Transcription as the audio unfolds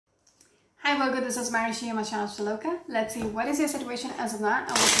Hi Virgo, this is Marishi, I'm a channel Shaloka. Let's see what is your situation as of now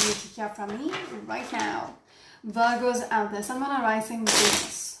and what you need to hear from me right now. Virgos out there, Sun, Moon, Rising,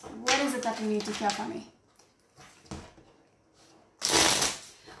 Venus. What is it that you need to hear from me?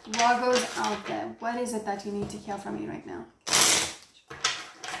 Virgos out there, what is it that you need to hear from me right now?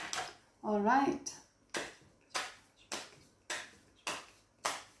 All right.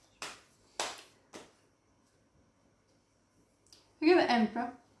 We have the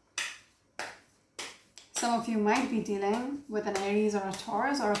Emperor. Some of you might be dealing with an Aries or a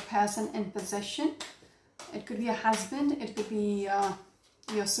Taurus or a person in position. It could be a husband, it could be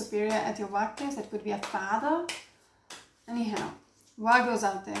your superior at your workplace, it could be a father. Anyhow, Virgos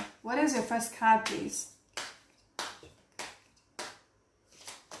out there, what is your first card, please?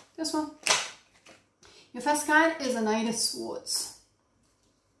 This one. Your first card is a Knight of Swords.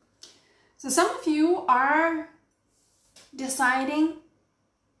 So some of you are deciding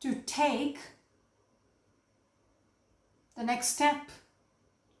to take the next step,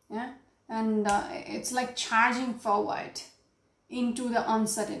 yeah, and it's like charging forward into the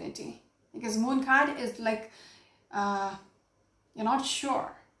uncertainty, because Moon card is like you're not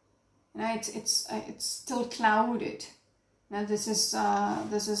sure, you know, it's still clouded. Now this is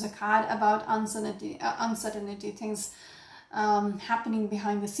a card about uncertainty, things happening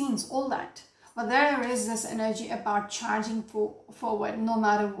behind the scenes, all that. But there is this energy about charging forward no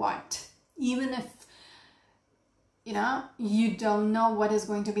matter what, even if you know you don't know what is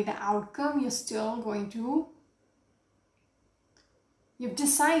going to be the outcome. You're still going to, you've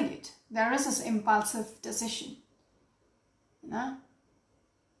decided. There is this impulsive decision, you know,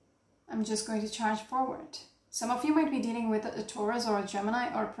 I'm just going to charge forward. Some of you might be dealing with a Taurus or a Gemini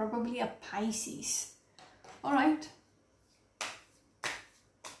or probably a Pisces. All right.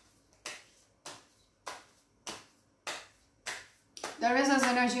 There is this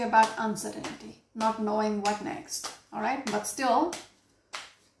energy about uncertainty, not knowing what next, all right? But still,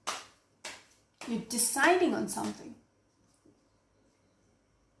 you're deciding on something.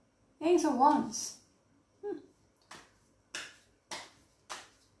 Ace of Wands.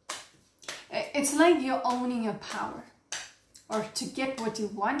 It's like you're owning your power. Or to get what you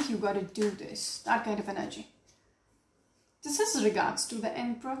want, you got to do this. That kind of energy. This is regards to the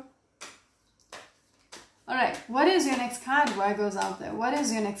Emperor. Alright, what is your next card, Virgos out there? What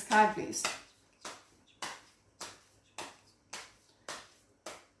is your next card, please?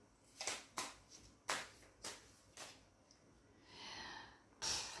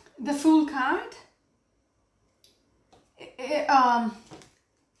 The Fool card.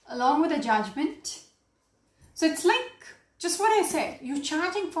 Along with the Judgment. So it's like, just what I said, you're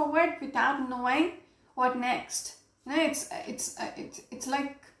charging forward without knowing what next. You know, it's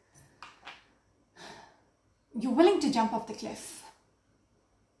like you're willing to jump off the cliff,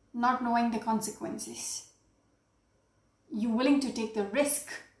 not knowing the consequences. You're willing to take the risk.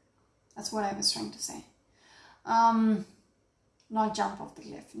 That's what I was trying to say. Not jump off the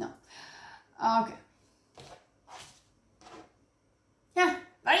cliff, no. Okay. Yeah,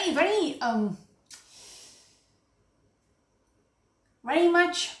 very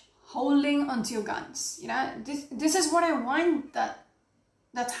much holding onto your guns. You know, this is what I want,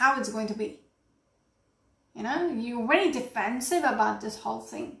 that's how it's going to be. You know, you're very defensive about this whole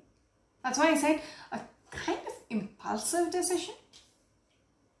thing. That's why I said a kind of impulsive decision.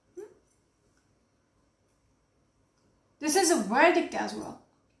 This is a verdict as well.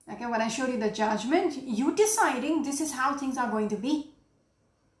 Okay, when I showed you the Judgment, you deciding this is how things are going to be.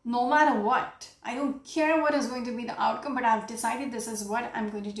 No matter what. I don't care what is going to be the outcome, but I've decided this is what I'm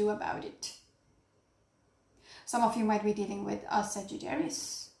going to do about it. Some of you might be dealing with a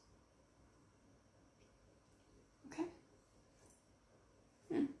Sagittarius.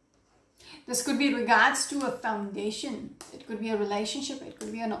 This could be regards to a foundation. It could be a relationship. It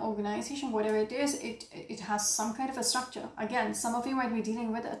could be an organization. Whatever it is, it has some kind of a structure. Again, some of you might be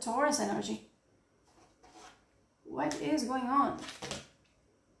dealing with a Taurus energy. What is going on?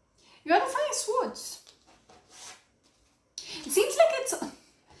 You have the Five Swords. It seems like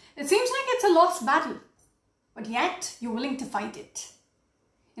it's a lost battle, but yet you're willing to fight it.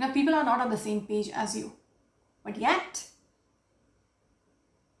 You know, people are not on the same page as you, but yet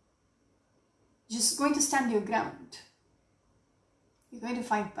you're just going to stand your ground. You're going to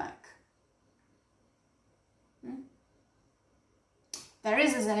fight back. There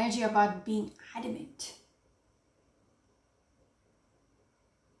is this energy about being adamant.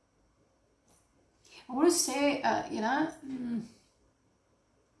 I want to say, you know,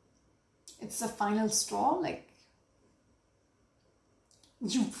 it's a final straw. Like,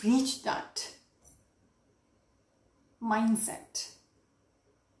 you've reached that mindset.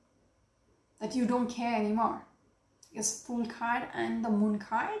 that you don't care anymore. Because Fool card and the Moon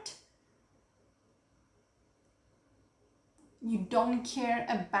card, you don't care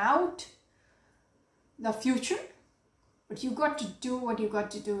about the future, but you got to do what you got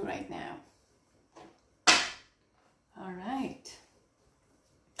to do right now. All right.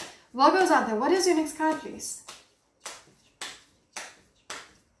 Virgos out there, what is your next card, please?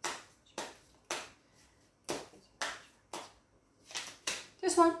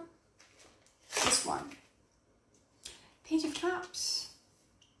 This one. This one. Page of Cups.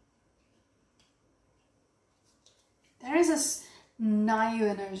 There is this naive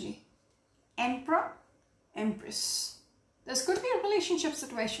energy. Emperor, Empress. This could be a relationship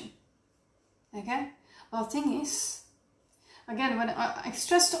situation. Okay? Well, the thing is, again, when I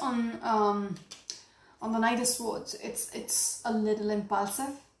stressed on the Knight of Swords, it's a little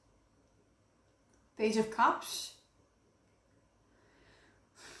impulsive. Page of Cups.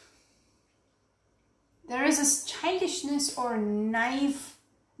 There is this childishness or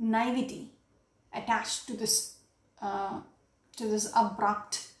naivety attached to this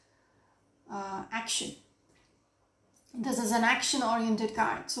abrupt action. This is an action-oriented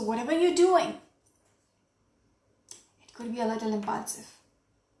card. So whatever you're doing, it could be a little impulsive.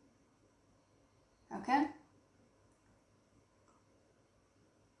 Okay?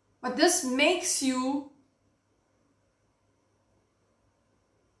 But this makes you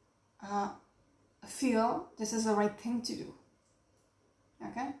feel this is the right thing to do.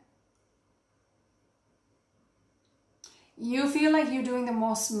 Okay? You feel like you're doing the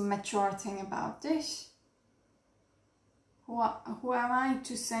most mature thing about this. Who am I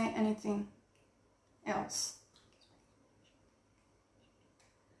to say anything else?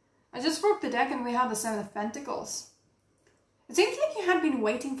 I just broke the deck and we have the Seven of Pentacles. It seems like you had been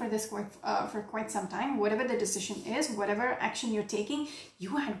waiting for this for quite some time. Whatever the decision is, whatever action you're taking,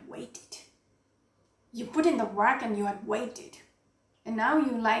 you had waited. You put in the work and you had waited. And now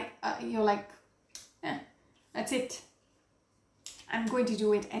you're like, that's it. I'm going to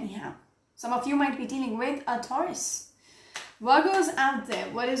do it anyhow. Some of you might be dealing with a Taurus. Virgos out there,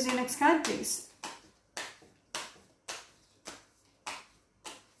 what is your next card, please?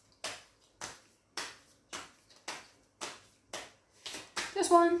 This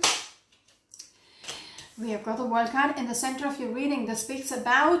one. We have got the World card in the center of your reading. This speaks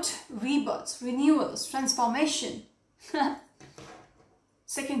about rebirths, renewals, transformation,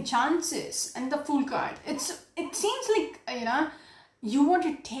 second chances, and the Fool card. It seems like, you want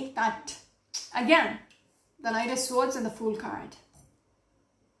to take that again. The Knight of Swords and the Fool card.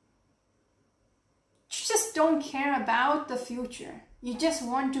 You just don't care about the future. You just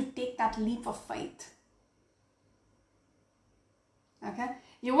want to take that leap of faith. Okay?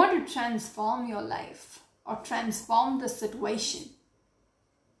 You want to transform your life or transform the situation.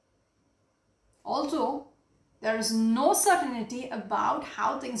 Also, there is no certainty about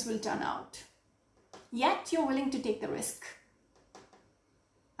how things will turn out. Yet you're willing to take the risk.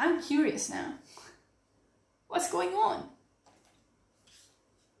 I'm curious now. What's going on?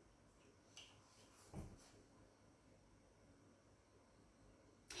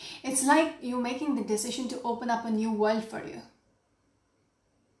 It's like you're making the decision to open up a new world for you.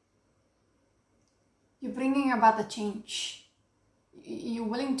 You're bringing about the change. You're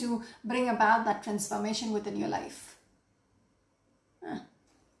willing to bring about that transformation within your life. All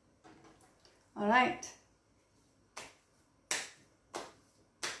right.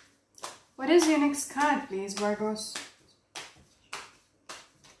 What is your next card, please, Virgos?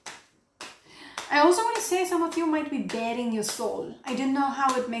 I also want to say some of you might be bearing your soul. I didn't know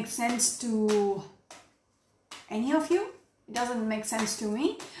how it makes sense to any of you. It doesn't make sense to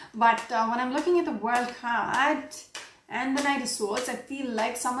me. But when I'm looking at the World card and the Knight of Swords, I feel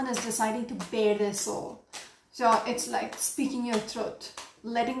like someone is deciding to bare their soul. So it's like speaking your truth,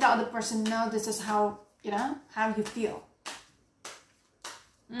 letting the other person know this is how, how you feel.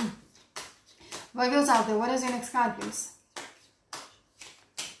 Virgos out there, what is your next card, please?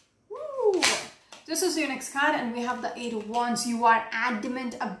 Woo! This is your next card and we have the Eight of Wands. You are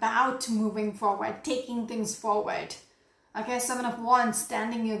adamant about moving forward, taking things forward. Okay, Seven of Wands,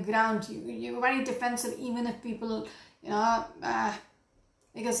 standing your ground. You're very defensive even if people,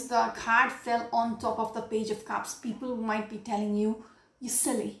 because the card fell on top of the Page of Cups. People might be telling you, you're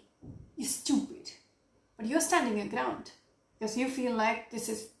silly, you're stupid. But you're standing your ground because you feel like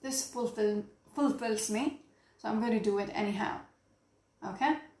this fulfills me, so I'm going to do it anyhow.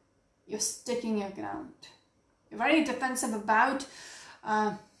 Okay? You're sticking your ground. You're very defensive about,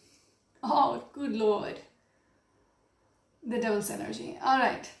 oh, good Lord, the Devil's energy. All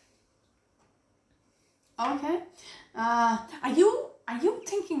right. Okay. Are you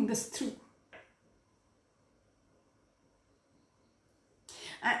thinking this through?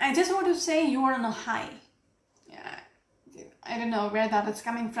 I just want to say you are on a high. Yeah, I don't know where that is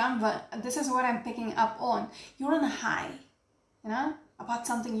coming from, but this is what I'm picking up on. You're on a high, you know, about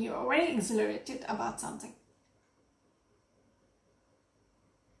something. You're already exhilarated about something.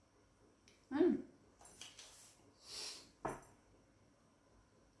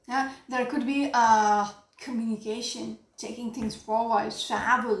 Yeah, there could be a communication, taking things forward,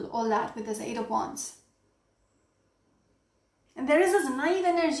 travel, all that with this Eight of Wands. And there is this naive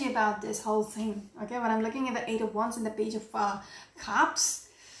energy about this whole thing. Okay, when I'm looking at the Eight of Wands and the Page of Cups,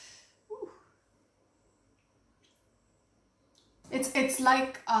 it's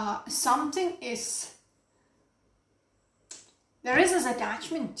like something is, there is this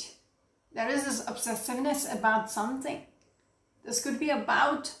attachment, there is this obsessiveness about something. This could be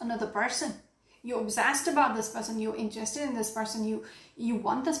about another person. You're obsessed about this person, you're interested in this person, you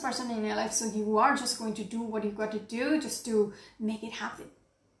want this person in your life, so you are just going to do what you've got to do just to make it happen,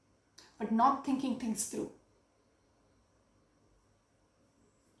 but not thinking things through.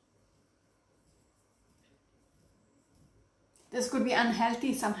 This could be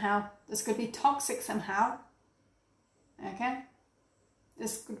unhealthy somehow. This could be toxic somehow. Okay?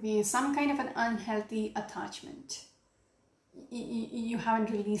 This could be some kind of an unhealthy attachment. You haven't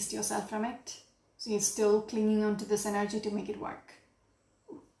released yourself from it. So you're still clinging on to this energy to make it work.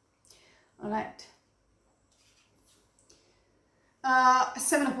 Alright.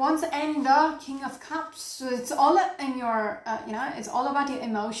 Seven of Wands and the King of Cups. So it's all in your, you know, it's all about your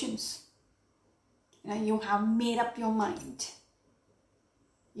emotions. You know, you have made up your mind.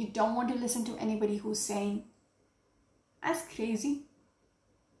 You don't want to listen to anybody who's saying, that's crazy.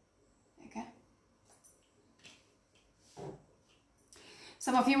 Okay.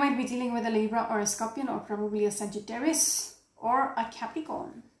 Some of you might be dealing with a Libra or a Scorpion or probably a Sagittarius or a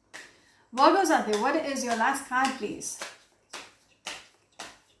Capricorn. Virgos out there, what is your last card, please?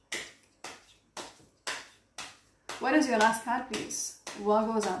 What is your last card, please?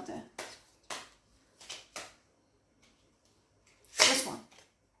 Virgos out there. This one.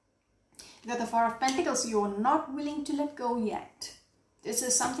 You got the Four of Pentacles. You're not willing to let go yet. This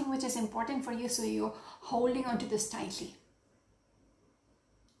is something which is important for you, so you're holding on to this tightly.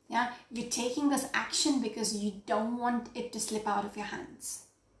 Yeah, you're taking this action because you don't want it to slip out of your hands.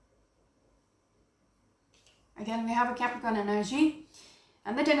 Again, we have a Capricorn energy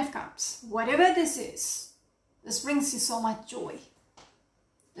and the Ten of Cups. Whatever this is, this brings you so much joy.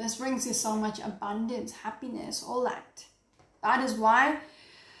 This brings you so much abundance, happiness, all that. That is why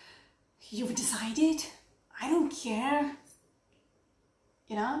you've decided, I don't care,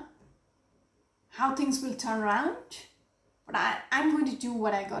 you know, how things will turn around. But I'm going to do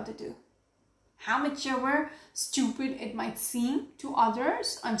what I got to do. How whichever stupid it might seem to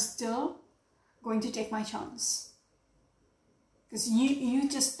others, I'm still going to take my chance. Because you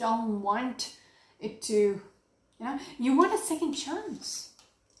just don't want it to, you know, you want a second chance.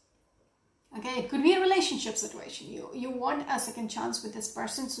 Okay, it could be a relationship situation. You want a second chance with this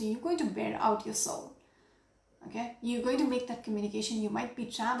person, so you're going to bear out your soul. Okay, you're going to make that communication. You might be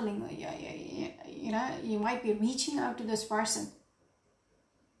traveling, you know, you might be reaching out to this person.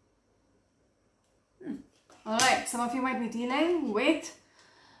 All right, some of you might be dealing with,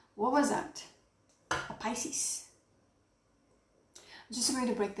 what was that? A Pisces. I'm just going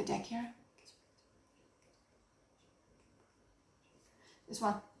to break the deck here. This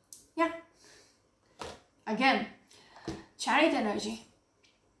one. Yeah. Again, Chariot energy.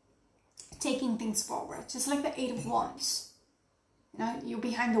 Taking things forward, just like the Eight of Wands. You know, you're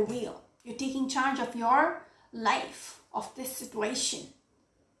behind the wheel. You're taking charge of your life, of this situation.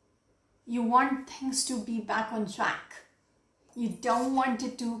 You want things to be back on track. You don't want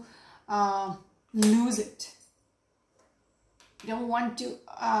it to lose it. You don't want to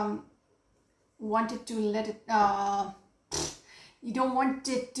let it. You don't want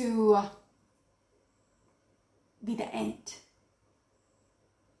it to be the end.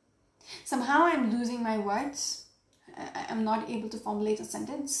 Somehow I'm losing my words. I'm not able to formulate a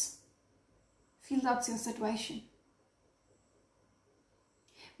sentence. Feel that's your situation.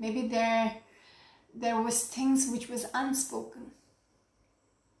 Maybe there was things which was unspoken.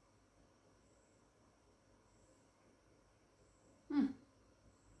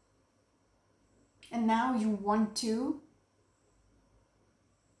 And now you want to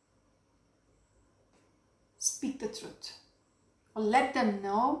speak the truth. Or let them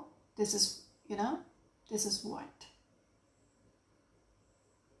know this is, you know, this is what.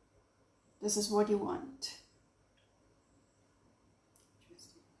 This is what you want.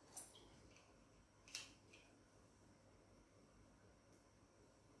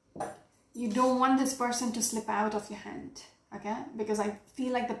 You don't want this person to slip out of your hand. okay? Because I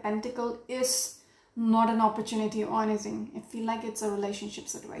feel like the Pentacle is not an opportunity or anything. I feel like it's a relationship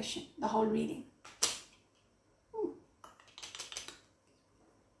situation, the whole reading.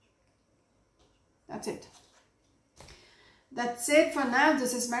 That's it. That's it for now.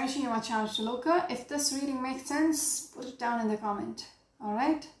 This is Marishi, your astrologer. If this reading makes sense, put it down in the comment.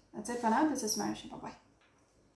 Alright? That's it for now. This is Marishi. Bye-bye.